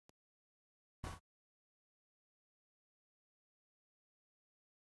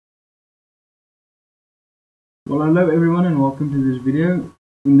Well, hello everyone and welcome to this video.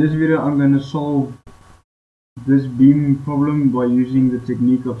 In this video I'm going to solve this beam problem by using the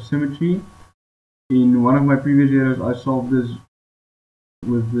technique of symmetry. In one of my previous videos I solved this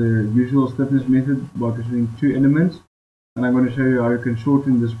with the usual stiffness method by considering two elements, and I'm going to show you how you can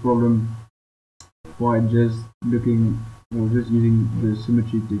shorten this problem by just looking or just using the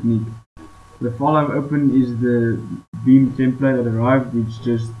symmetry technique. The file I've opened is the beam template that arrived, which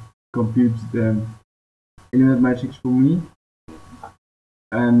just computes the element matrix for me,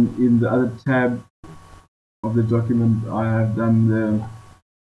 and in the other tab of the document I have done the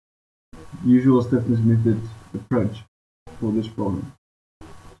usual stiffness method approach for this problem.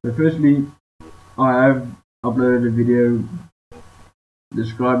 So firstly, I have uploaded a video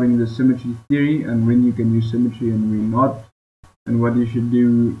describing the symmetry theory and when you can use symmetry and when not, and what you should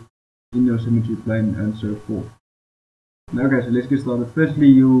do in your symmetry plane and so forth. Okay, so let's get started. Firstly,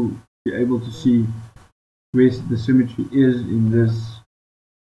 you'll be able to see where the symmetry is in this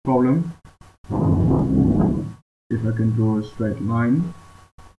problem. If I can draw a straight line,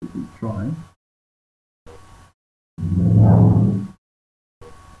 we can try.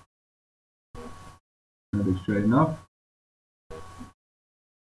 That is straight enough.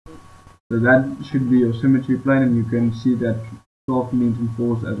 So that should be your symmetry plane, and you can see that 12 Newton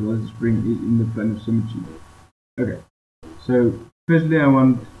force as well as the spring is in the plane of symmetry. Okay, so firstly I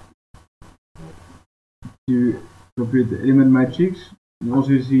want to compute the element matrix. You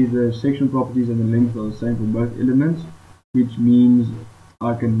also see the section properties and the length are the same for both elements, which means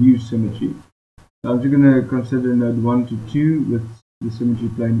I can use symmetry. So I'm just going to consider node 1 to 2 with the symmetry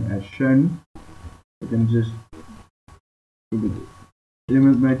plane as shown. I can just compute the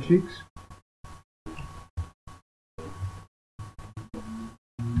element matrix.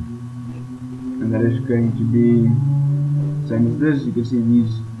 And that is going to be the same as this. You can see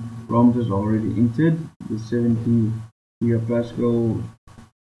these parameters are already entered. The 70 gigapascal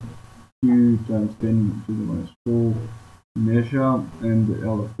Q times 10 to the minus 4 inertia and the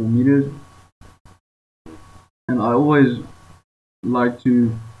L of 4 meters. And I always like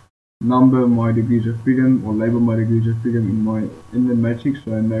to number my degrees of freedom or label my degrees of freedom in my element matrix,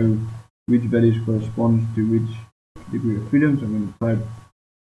 so I know which values correspond to which degree of freedom. So I'm going to type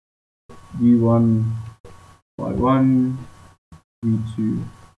V1 by 1, V2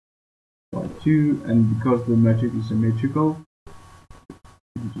 by 2, and because the matrix is symmetrical,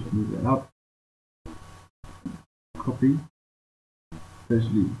 you just move that up, copy,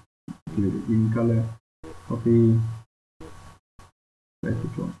 firstly give it a green color, copy, paste the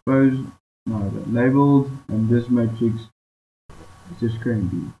transpose. Now I have it labeled, and this matrix is just going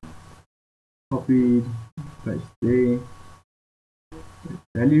to be copied, paste there, paste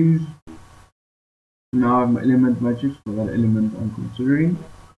values. Now I have my element matrix for that element I'm considering.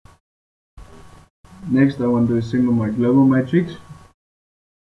 Next I want to assemble my global matrix.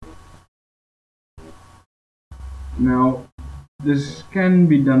 Now this can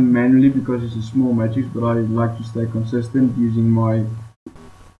be done manually because it's a small matrix, but I like to stay consistent using my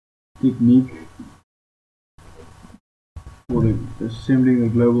technique for assembling the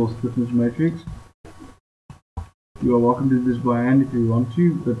global stiffness matrix. You are welcome to do this by hand if you want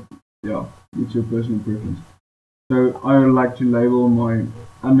to, but yeah, it's your personal preference. So I would like to label my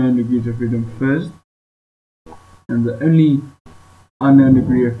unknown degrees of freedom first, and the only unknown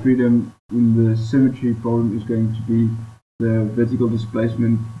degree of freedom in the symmetry problem is going to be the vertical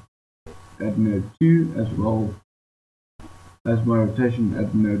displacement at node 2 as well as my rotation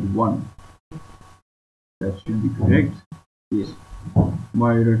at node 1. That should be correct. Yes.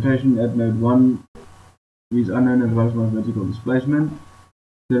 My rotation at node 1 is unknown as well as my vertical displacement.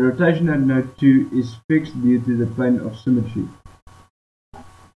 The rotation at node 2 is fixed due to the plane of symmetry.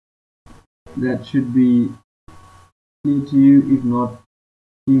 That should be clear to you. If not,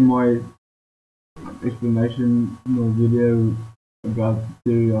 see my explanation in my video about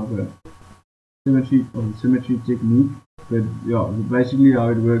the theory of the symmetry technique. But yeah, basically how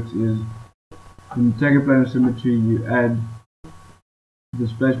it works is when you take a plane of symmetry, you add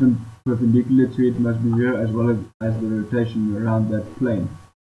displacement perpendicular to it must be 0 as well as the rotation around that plane,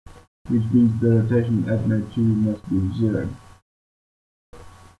 which means the rotation at node 2 must be 0.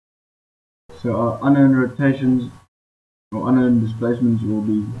 So our unknown rotations or unknown displacements will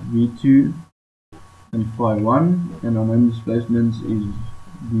be V2 and phi1, and our known displacements is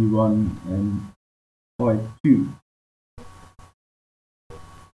V1 and phi2.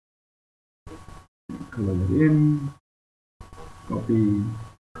 Color it in, copy,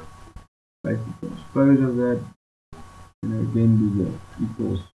 paste the transpose of that, and again do the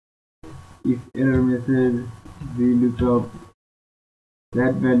equals if error method, VLOOKUP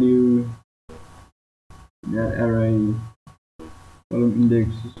that value that array column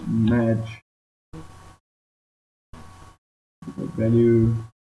index match the value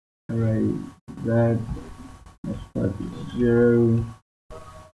array that type is 0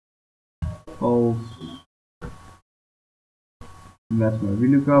 false, and that's my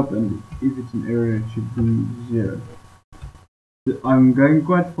VLOOKUP, and if it's an error it should be 0. I'm going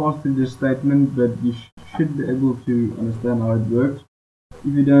quite fast through this statement, but you should be able to understand how it works.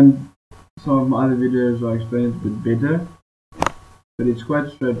 If you don't, some of my other videos I explain it a bit better, but it's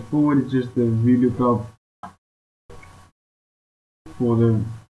quite straightforward. It's just the VLOOKUP for the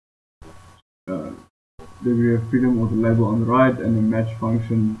degree of freedom or the label on the right, and the match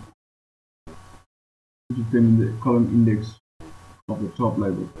function to determine the column index of the top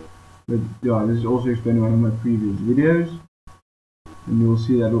label. But yeah, this is also explained in one of my previous videos, and you'll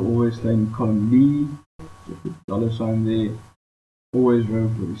see that will always stay in column D. So put $sign there, always row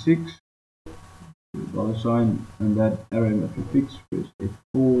 46, $, and that array must be fixed. Press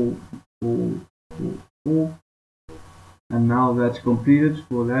F4, 4, 4, 4, and now that's completed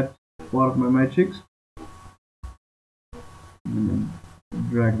for that part of my matrix. And then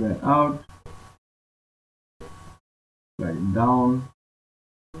drag that out, drag it down,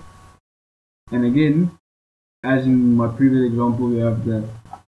 and again, as in my previous example, we have the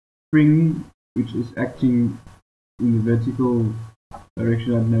spring which is acting in the vertical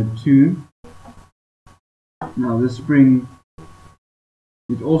direction at node 2. Now this spring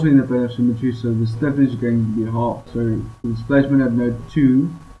is also in the plane of symmetry, so the stiffness is going to be half. So the displacement at node 2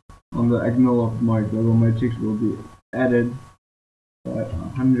 on the diagonal of my global matrix will be added by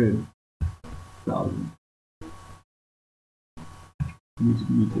 100,000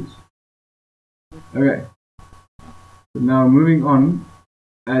 meters. Okay, so now moving on,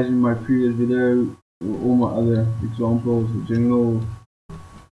 as in my previous video or all my other examples, the general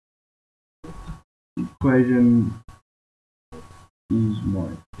equation is my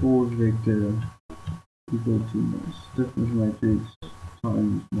force vector equal to my stiffness matrix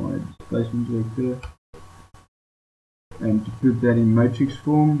times my displacement vector. And to put that in matrix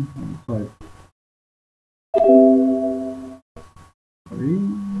form, I'll type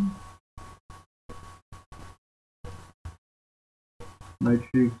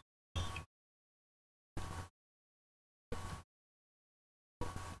matrix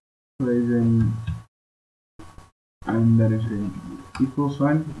equation, and that is going to be equal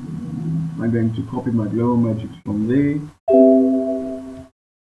sign. I'm going to copy my global matrix from there,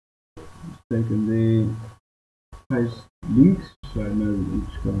 take in there, paste links, so I know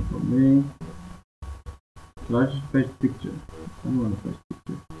it's coming from there. So I just paste picture. I don't want to paste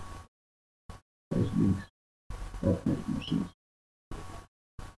picture. Paste links. That makes more sense.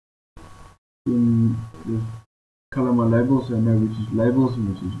 In this color my labels, so I know which is labels and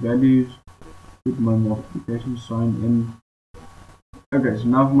which is values. Put my multiplication sign in. Okay, so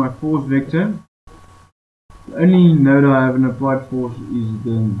now for my force vector. The only node I haven't applied force is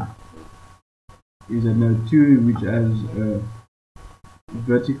at node 2, which has a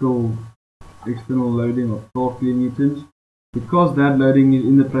vertical external loading of 12 kilonewtons. Because that loading is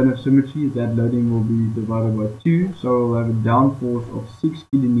in the plane of symmetry, that loading will be divided by 2, so I'll have a down force of 6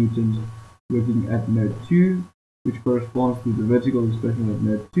 kilonewtons working at node 2, which corresponds to the vertical displacement at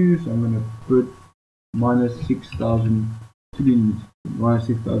node 2, so I'm going to put minus 6,000 kilonewtons, minus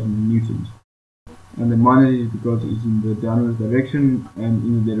 6,000 newtons. And the minus is because it's in the downward direction, and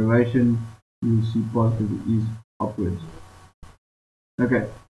in the derivation you will see positive is upwards. Okay.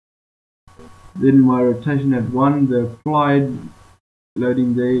 Then my rotation at 1, the applied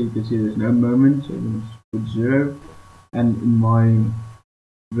loading there, you can see there's no moment, so I'm going to put 0. And in my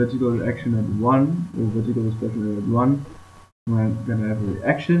vertical reaction at 1, or vertical displacement at 1, I'm going to have a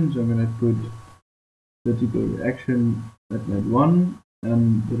reaction, so I'm going to put vertical reaction at node 1,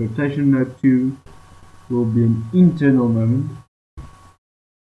 and the rotation node 2 will be an internal moment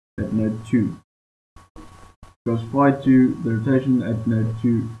at node 2. Because phi 2, the rotation at node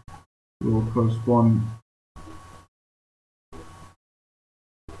 2 will correspond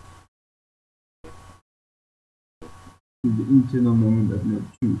to the internal moment at node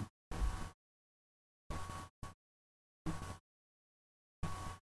 2.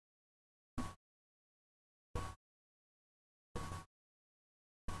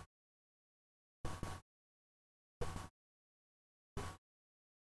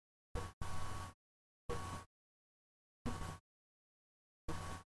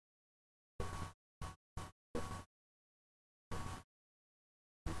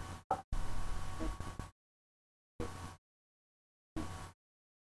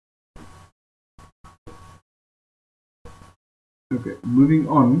 Okay, moving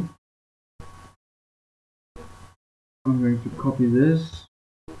on. I'm going to copy this,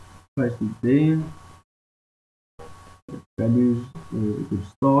 paste it there. Values, a good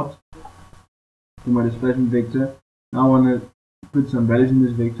start for my displacement vector. Now I want to put some values in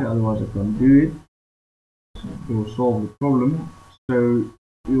this vector, otherwise I can't do it. So it will solve the problem. So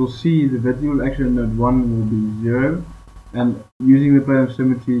you'll see the vertical action at node 1 will be 0, and using the plane of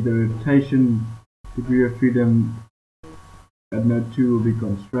symmetry, the rotation degree of freedom at node 2 will be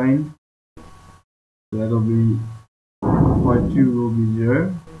constrained. So that will be phi 2 will be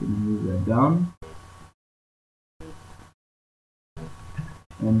 0. So move that down.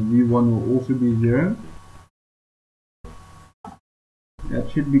 And v1 will also be 0. That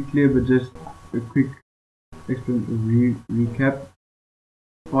should be clear, but just a quick recap.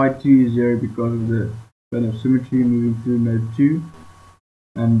 Phi 2 is 0 because of the plane of symmetry moving through node 2.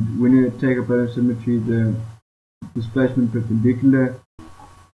 And when you take a plane of symmetry, the displacement perpendicular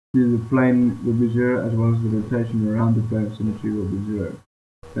to the plane will be 0, as well as the rotation around the plane of symmetry will be 0.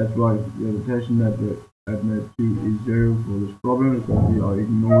 That's why the rotation at node 2 is 0 for this problem, because we are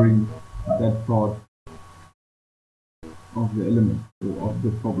ignoring that part of the element, or of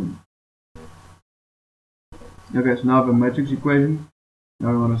the problem. Okay, so now I have a matrix equation.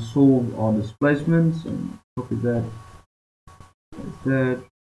 Now we want to solve our displacements, and copy that, paste that.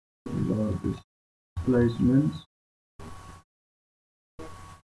 These are displacements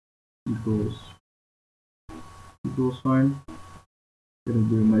equals sign. I'm going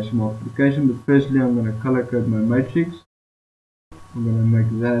to do a matrix multiplication, but firstly I'm going to color code my matrix. I'm going to make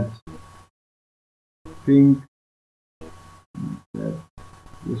that pink, make that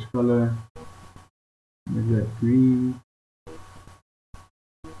this color, make that green,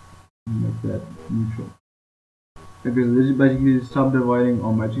 and make that neutral. Okay, so this is basically subdividing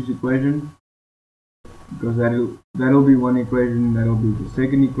our matrix equation, because that'll be one equation, that'll be the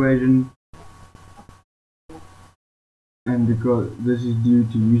second equation, and because this is due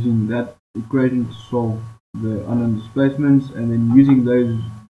to using that equation to solve the unknown displacements, and then using those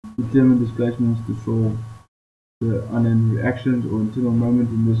determined displacements to solve the unknown reactions or internal moment,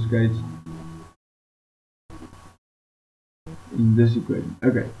 in this case in this equation.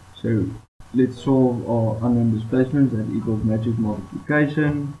 Okay, so let's solve our unknown displacements. That equals matrix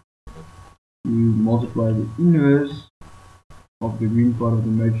multiplication. You multiply the inverse of the green part of the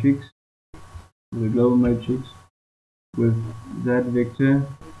matrix, the global matrix, with that vector.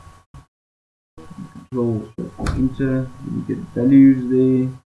 Control shift enter, you get values there.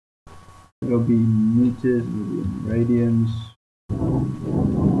 It'll be meters, it'll be in radians,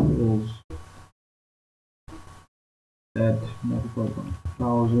 equals that multiplied by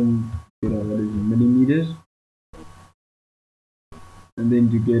 1000, get our values in millimeters, and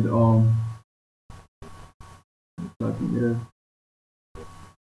then to get our typing error,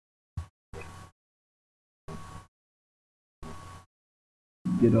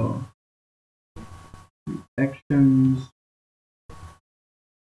 get our reactions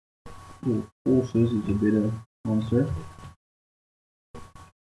or forces is a better answer.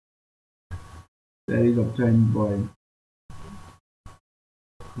 That is obtained by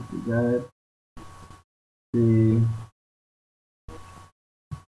that the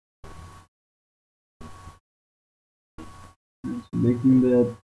selecting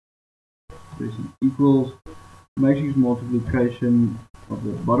that, pressing equals matrix multiplication of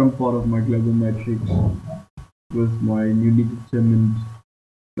the bottom part of my global matrix with my newly determined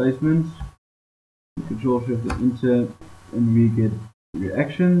placements. Control shift enter, and we get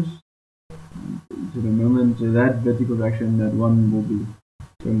reactions to the moment. So that vertical reaction, that one will be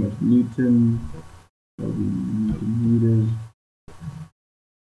so much Newton, that will be Newton meters,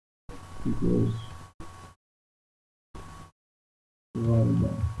 equals divided by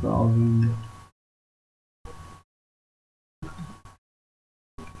 1000.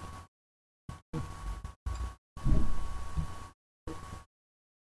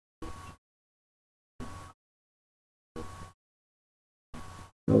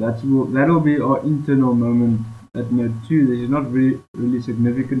 So that'll be our internal moment at node 2. This is not really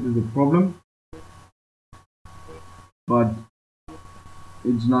significant to the problem, but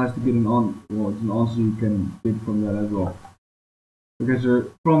it's nice to get an answer. Well, it's an answer you can get from that as well. Okay,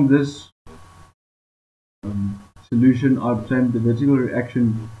 so from this solution, I obtained the vertical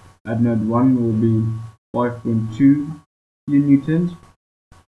reaction at node 1 will be 5.2 kilonewtons,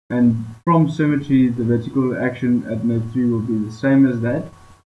 and from symmetry, the vertical reaction at node 3 will be the same as that.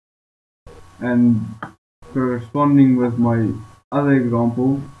 And corresponding with my other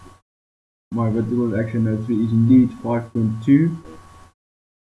example, my vertical reaction node 3 is indeed 5.2,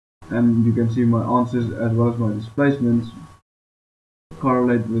 and you can see my answers as well as my displacements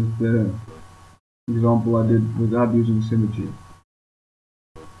correlate with the example I did without using symmetry.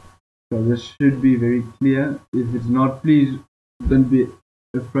 So this should be very clear. If it's not, please don't be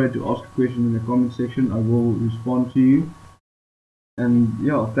afraid to ask a question in the comment section. I will respond to you. And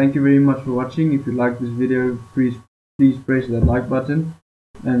yeah, thank you very much for watching. If you like this video, please press that like button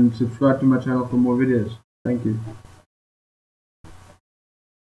and subscribe to my channel for more videos. Thank you.